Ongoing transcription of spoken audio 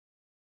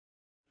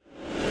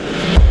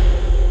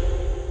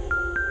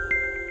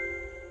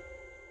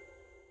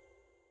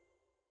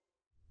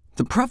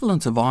The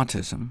prevalence of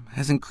autism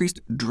has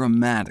increased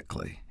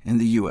dramatically in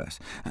the U.S.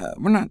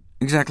 We're not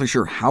exactly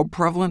sure how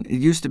prevalent it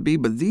used to be,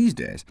 but these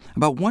days,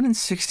 about 1 in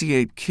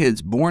 68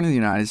 kids born in the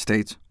United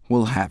States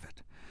will have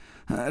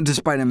it.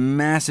 Despite a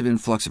massive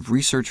influx of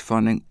research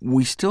funding,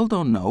 we still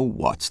don't know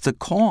what's the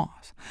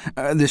cause.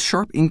 This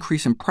sharp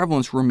increase in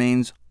prevalence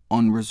remains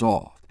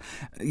unresolved.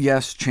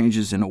 Yes,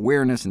 changes in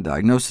awareness and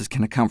diagnosis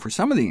can account for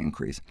some of the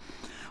increase,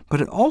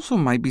 but it also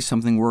might be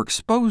something we're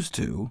exposed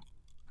to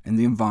in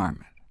the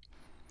environment.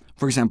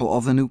 For example, all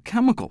the new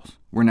chemicals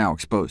we're now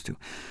exposed to.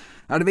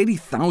 Out of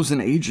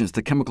 80,000 agents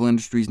the chemical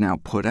industries now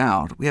put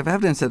out, we have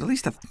evidence that at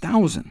least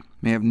 1,000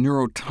 may have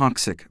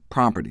neurotoxic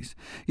properties,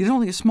 yet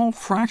only a small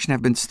fraction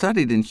have been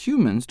studied in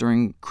humans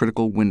during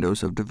critical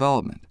windows of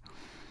development.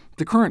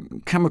 The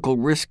current chemical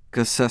risk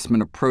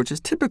assessment approach is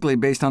typically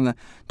based on the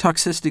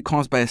toxicity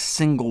caused by a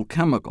single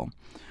chemical,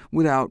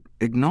 without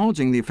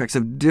acknowledging the effects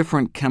of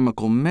different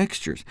chemical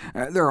mixtures.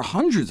 There are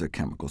hundreds of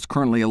chemicals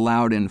currently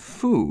allowed in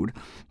food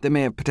that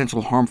may have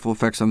potential harmful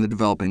effects on the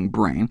developing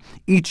brain.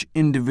 Each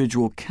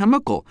individual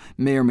chemical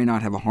may or may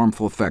not have a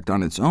harmful effect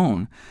on its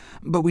own,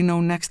 but we know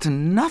next to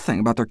nothing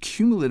about their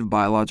cumulative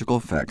biological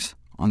effects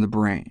on the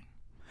brain.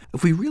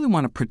 If we really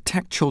want to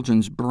protect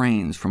children's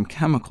brains from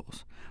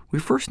chemicals, we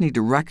first need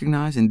to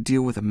recognize and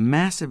deal with a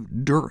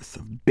massive dearth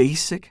of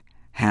basic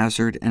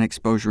hazard and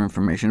exposure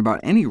information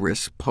about any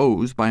risks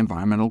posed by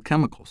environmental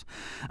chemicals.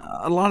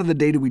 A lot of the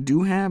data we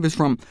do have is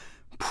from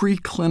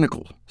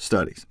preclinical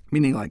studies,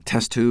 meaning like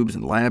test tubes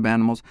and lab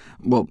animals.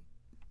 Well,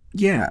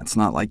 yeah, it's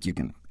not like you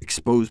can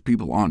expose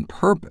people on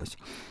purpose.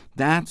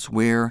 That's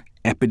where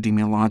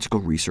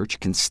epidemiological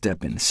research can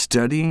step in,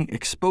 studying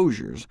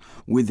exposures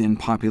within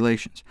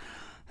populations.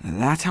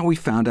 That's how we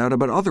found out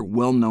about other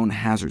well-known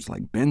hazards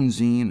like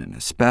benzene and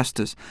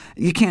asbestos.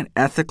 You can't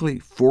ethically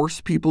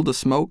force people to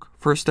smoke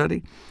for a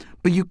study,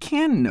 but you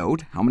can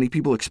note how many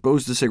people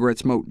exposed to cigarette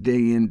smoke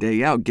day in,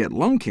 day out get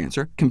lung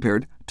cancer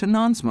compared to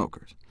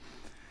non-smokers.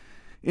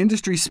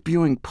 Industries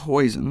spewing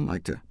poison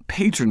like to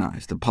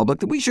patronize the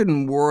public that we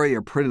shouldn't worry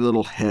our pretty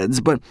little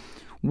heads, but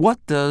what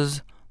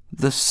does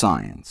the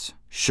science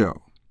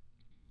show?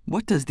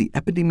 What does the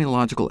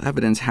epidemiological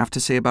evidence have to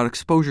say about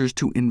exposures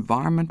to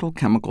environmental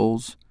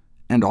chemicals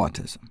and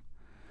autism?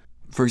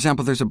 For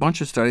example, there's a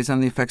bunch of studies on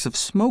the effects of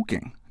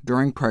smoking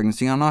during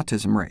pregnancy on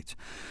autism rates.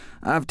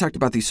 I've talked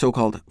about these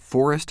so-called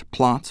forest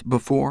plots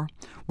before,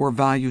 where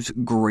values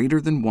greater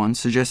than 1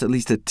 suggest at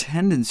least a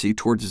tendency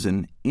towards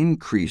an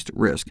increased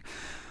risk,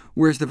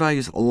 whereas the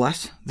values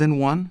less than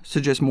 1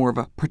 suggest more of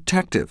a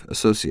protective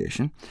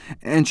association.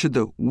 And should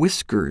the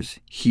whiskers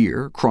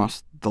here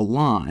cross the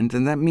line,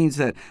 then that means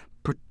that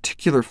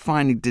particular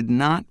finding did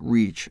not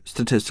reach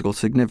statistical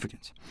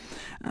significance.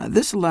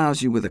 This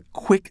allows you with a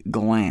quick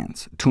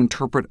glance to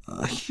interpret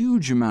a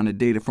huge amount of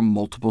data from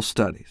multiple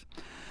studies.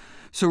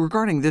 So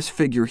regarding this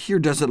figure here,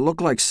 does it look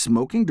like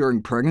smoking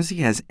during pregnancy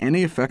has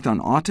any effect on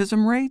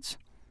autism rates?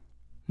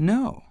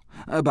 No.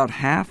 About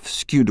half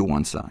skewed to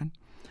one side,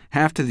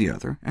 half to the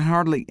other, and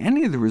hardly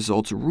any of the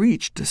results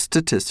reached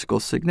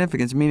statistical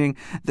significance, meaning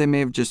they may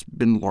have just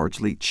been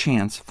largely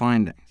chance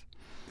findings.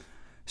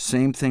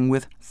 Same thing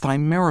with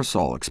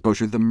thimerosal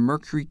exposure, the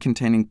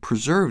mercury-containing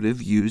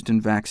preservative used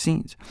in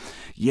vaccines.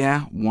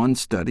 Yeah, one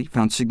study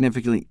found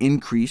significantly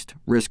increased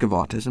risk of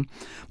autism,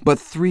 but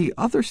 3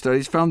 other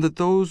studies found that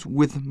those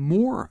with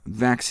more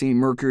vaccine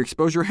mercury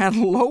exposure had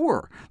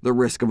lower the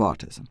risk of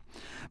autism.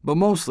 But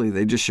mostly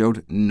they just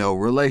showed no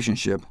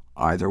relationship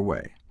either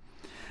way.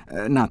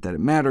 Not that it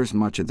matters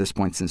much at this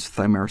point, since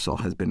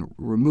thimerosal has been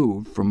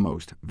removed from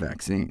most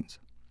vaccines.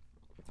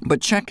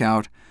 But check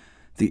out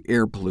the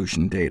air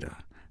pollution data.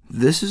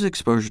 This is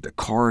exposure to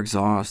car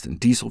exhaust and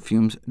diesel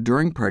fumes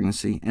during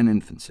pregnancy and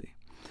infancy.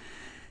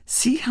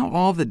 See how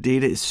all the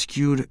data is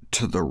skewed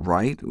to the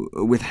right,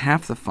 with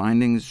half the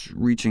findings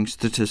reaching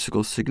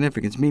statistical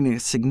significance, meaning a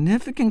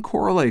significant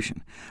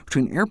correlation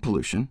between air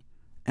pollution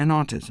and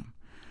autism.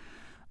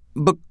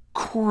 But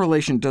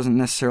correlation doesn't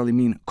necessarily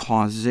mean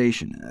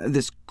causation.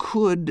 This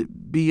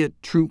could be a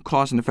true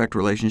cause-and-effect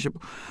relationship,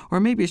 or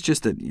maybe it's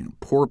just that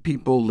poor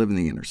people live in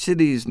the inner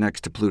cities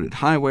next to polluted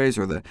highways,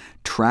 or the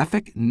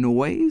traffic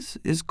noise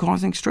is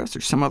causing stress,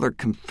 or some other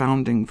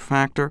confounding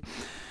factor.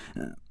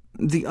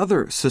 The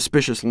other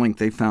suspicious link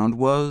they found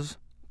was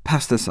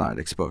pesticide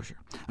exposure.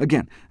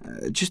 Again,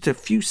 just a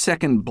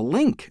few-second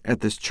blink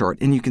at this chart,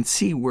 and you can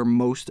see where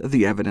most of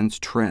the evidence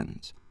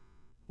trends.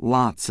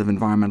 Lots of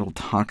environmental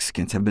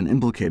toxicants have been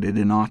implicated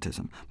in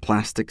autism: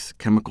 plastics,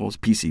 chemicals,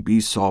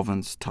 PCBs,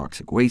 solvents,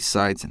 toxic waste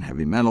sites, and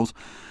heavy metals.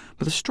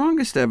 But the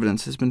strongest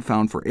evidence has been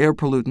found for air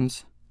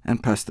pollutants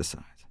and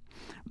pesticides.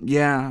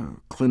 Yeah,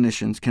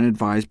 clinicians can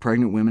advise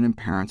pregnant women and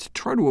parents to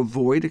try to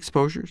avoid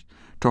exposures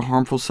to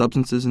harmful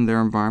substances in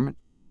their environment.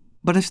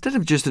 But instead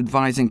of just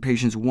advising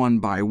patients one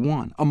by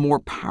one, a more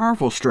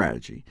powerful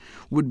strategy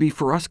would be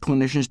for us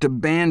clinicians to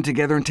band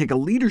together and take a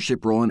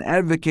leadership role in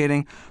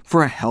advocating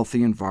for a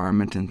healthy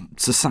environment and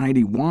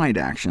society-wide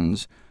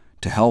actions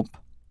to help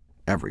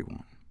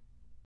everyone.